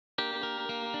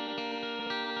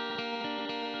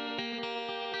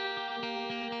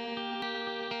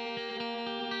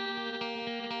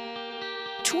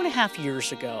2.5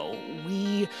 years ago,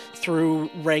 we, through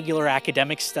regular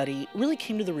academic study, really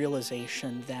came to the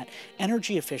realization that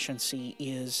energy efficiency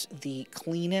is the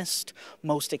cleanest,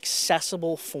 most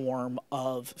accessible form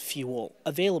of fuel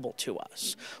available to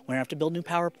us. We don't have to build new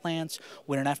power plants.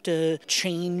 We don't have to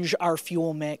change our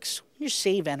fuel mix. We just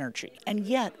save energy. And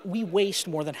yet, we waste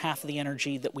more than half of the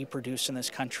energy that we produce in this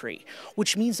country,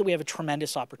 which means that we have a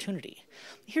tremendous opportunity.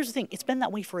 Here's the thing, it's been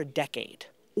that way for a decade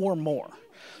or more.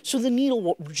 So the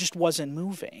needle just wasn't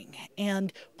moving.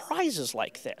 And prizes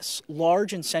like this,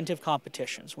 large incentive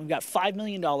competitions, we've got $5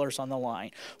 million on the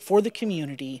line for the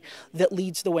community that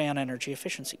leads the way on energy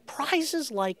efficiency.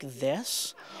 Prizes like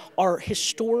this are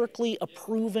historically a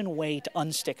proven way to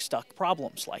unstick stuck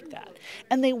problems like that.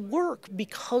 And they work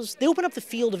because they open up the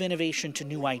field of innovation to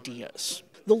new ideas.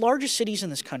 The largest cities in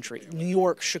this country, New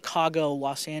York, Chicago,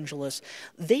 Los Angeles,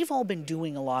 they've all been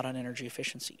doing a lot on energy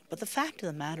efficiency. But the fact of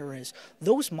the matter is,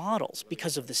 those models,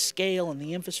 because of the scale and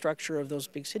the infrastructure of those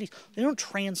big cities, they don't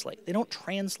translate. They don't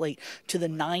translate to the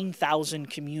 9,000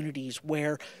 communities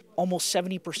where almost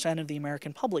 70% of the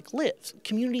American public lives.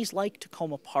 Communities like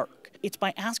Takoma Park. It's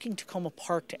by asking Takoma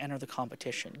Park to enter the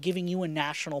competition, giving you a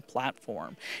national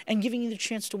platform, and giving you the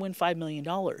chance to win $5 million,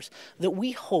 that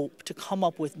we hope to come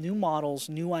up with new models,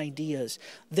 new ideas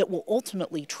that will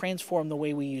ultimately transform the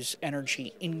way we use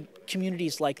energy in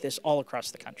communities like this all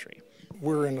across the country.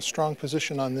 We're in a strong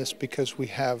position on this because we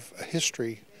have a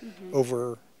history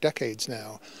over decades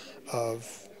now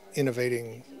of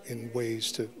innovating in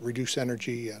ways to reduce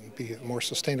energy and be a more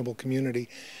sustainable community.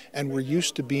 And we're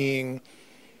used to being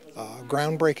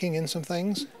groundbreaking in some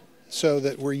things, so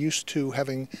that we're used to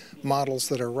having models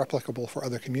that are replicable for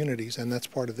other communities, and that's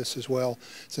part of this as well,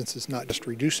 since it's not just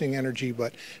reducing energy,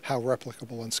 but how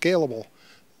replicable and scalable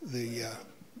the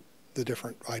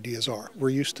different ideas are. We're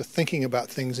used to thinking about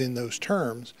things in those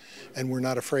terms, and we're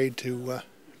not afraid to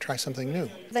try something new.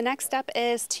 The next step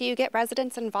is to get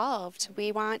residents involved.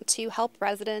 We want to help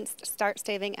residents start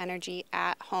saving energy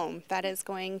at home. That is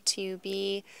going to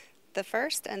be the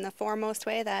first and the foremost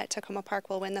way that Takoma Park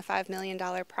will win the $5 million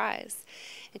prize.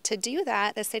 To do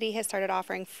that, the city has started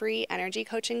offering free energy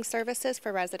coaching services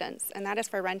for residents, and that is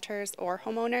for renters or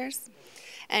homeowners.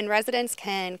 And residents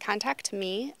can contact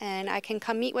me, and I can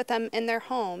come meet with them in their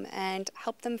home and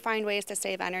help them find ways to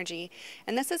save energy.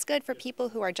 And this is good for people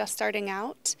who are just starting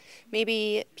out,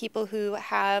 maybe people who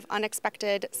have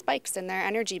unexpected spikes in their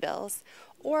energy bills,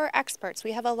 or experts.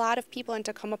 We have a lot of people in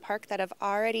Takoma Park that have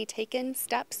already taken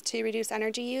steps to reduce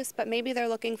energy use, but maybe they're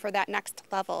looking for that next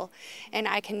level, and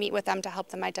I can meet with them to help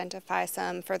them identify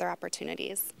some further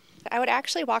opportunities. I would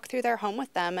actually walk through their home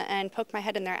with them and poke my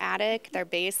head in their attic, their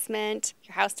basement.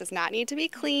 Your house does not need to be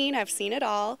clean. I've seen it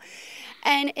all.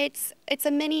 And it's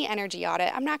a mini energy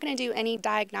audit. I'm not going to do any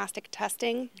diagnostic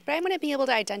testing, but I'm going to be able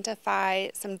to identify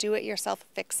some do-it-yourself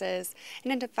fixes,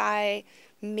 identify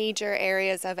major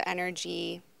areas of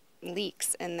energy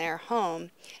leaks in their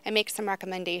home, and make some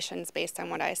recommendations based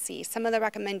on what I see. Some of the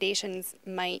recommendations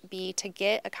might be to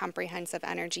get a comprehensive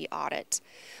energy audit,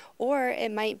 or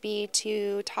it might be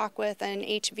to talk with an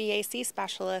HVAC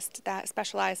specialist that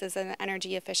specializes in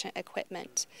energy efficient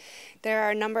equipment. There are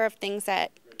a number of things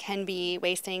that can be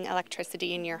wasting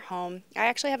electricity in your home. I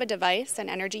actually have a device, an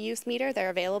energy use meter.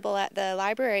 They're available at the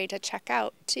library to check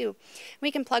out too. We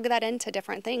can plug that into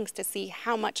different things to see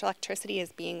how much electricity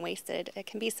is being wasted. It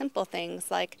can be simple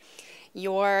things like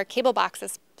your cable box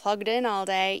is plugged in all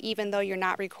day even though you're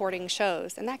not recording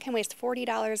shows, and that can waste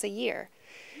 $40 a year.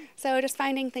 So just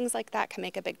finding things like that can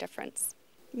make a big difference.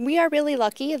 We are really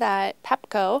lucky that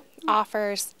Pepco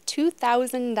offers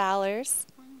 $2,000,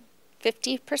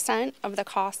 50% of the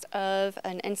cost of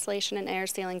an insulation and air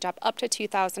sealing job, up to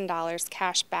 $2,000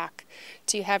 cash back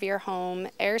to have your home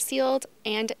air sealed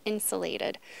and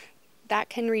insulated. That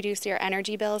can reduce your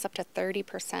energy bills up to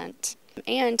 30%.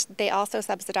 And they also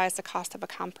subsidize the cost of a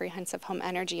comprehensive home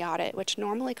energy audit, which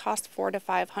normally costs $400 to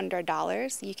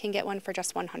 $500. You can get one for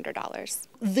just $100.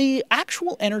 The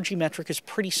actual energy metric is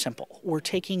pretty simple. We're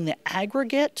taking the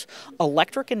aggregate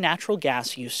electric and natural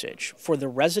gas usage for the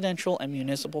residential and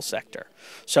municipal sector.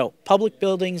 So public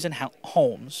buildings and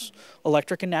homes,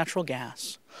 electric and natural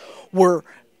gas. We're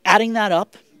adding that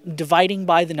up, dividing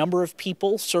by the number of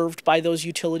people served by those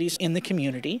utilities in the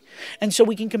community. And so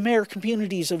we can compare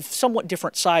communities of somewhat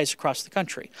different size across the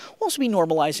country. We'll also be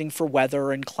normalizing for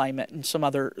weather and climate and some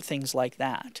other things like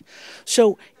that.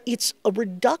 So it's a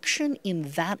reduction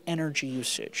in that energy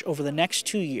usage over the next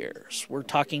 2 years. We're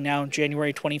talking now in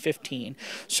January 2015.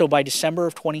 So by December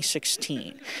of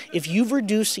 2016, if you've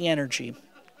reduced the energy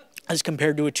as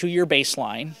compared to a 2-year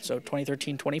baseline, so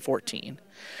 2013, 2014,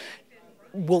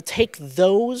 we'll take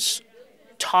those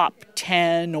top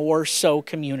 10 or so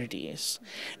communities,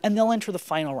 and they'll enter the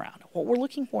final round. What we're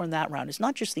looking for in that round is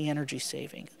not just the energy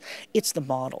saving, it's the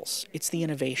models, it's the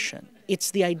innovation,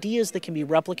 it's the ideas that can be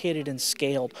replicated and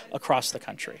scaled across the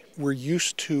country. We're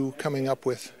used to coming up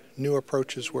with new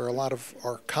approaches where a lot of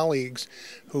our colleagues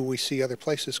who we see other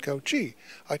places go, gee,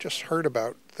 I just heard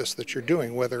about this that you're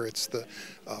doing, whether it's the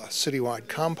citywide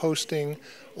composting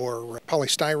or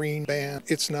polystyrene ban.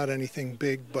 It's not anything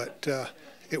big, but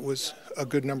it was a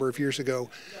good number of years ago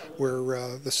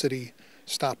where the city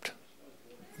stopped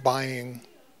buying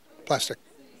plastic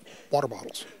water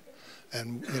bottles.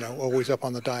 And, you know, always up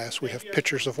on the dais we have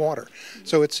pitchers of water.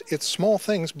 So it's small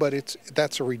things, but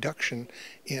that's a reduction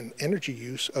in energy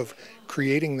use of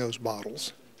creating those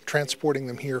bottles, transporting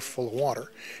them here full of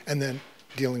water, and then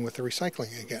dealing with the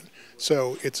recycling again.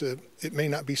 So it may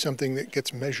not be something that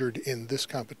gets measured in this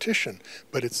competition,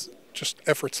 but it's just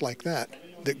efforts like that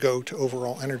that go to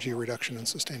overall energy reduction and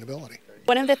sustainability.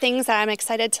 One of the things that I'm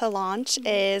excited to launch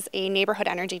is a neighborhood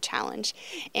energy challenge,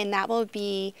 and that will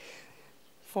be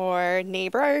for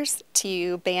neighbors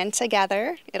to band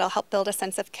together. It'll help build a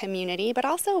sense of community, but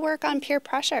also work on peer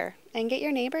pressure and get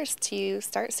your neighbors to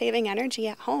start saving energy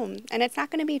at home. And it's not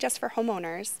going to be just for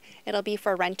homeowners. It'll be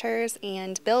for renters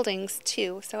and buildings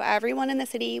too. So everyone in the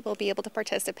city will be able to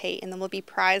participate, and there will be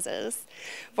prizes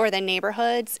for the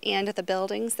neighborhoods and the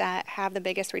buildings that have the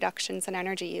biggest reductions in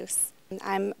energy use.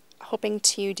 I'm hoping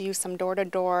to do some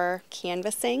door-to-door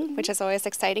canvassing, which is always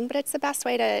exciting, but it's the best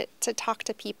way to talk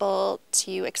to people,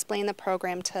 to explain the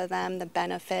program to them, the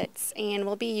benefits, and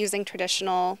we'll be using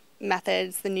traditional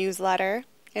methods. The newsletter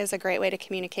is a great way to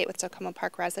communicate with Takoma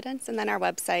Park residents, and then our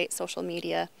website, social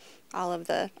media, all of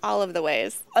the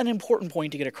ways. An important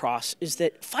point to get across is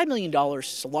that $5 million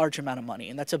is a large amount of money,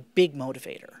 and that's a big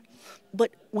motivator. But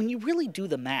when you really do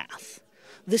the math,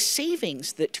 the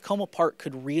savings that Takoma Park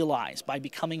could realize by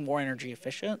becoming more energy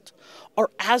efficient are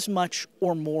as much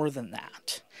or more than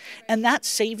that. And that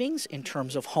savings, in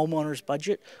terms of homeowners'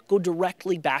 budget, go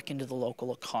directly back into the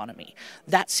local economy.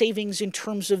 That savings, in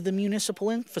terms of the municipal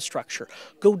infrastructure,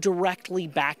 go directly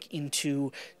back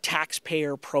into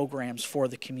taxpayer programs for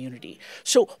the community.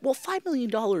 So while $5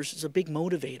 million is a big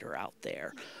motivator out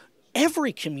there,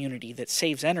 every community that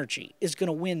saves energy is going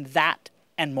to win that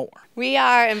and more. We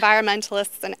are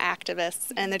environmentalists and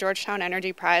activists, and the Georgetown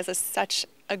Energy Prize is such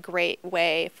a great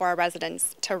way for our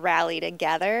residents to rally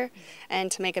together and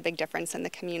to make a big difference in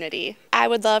the community. I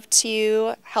would love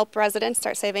to help residents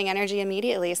start saving energy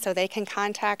immediately, so they can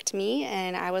contact me,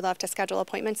 and I would love to schedule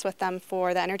appointments with them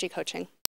for the energy coaching.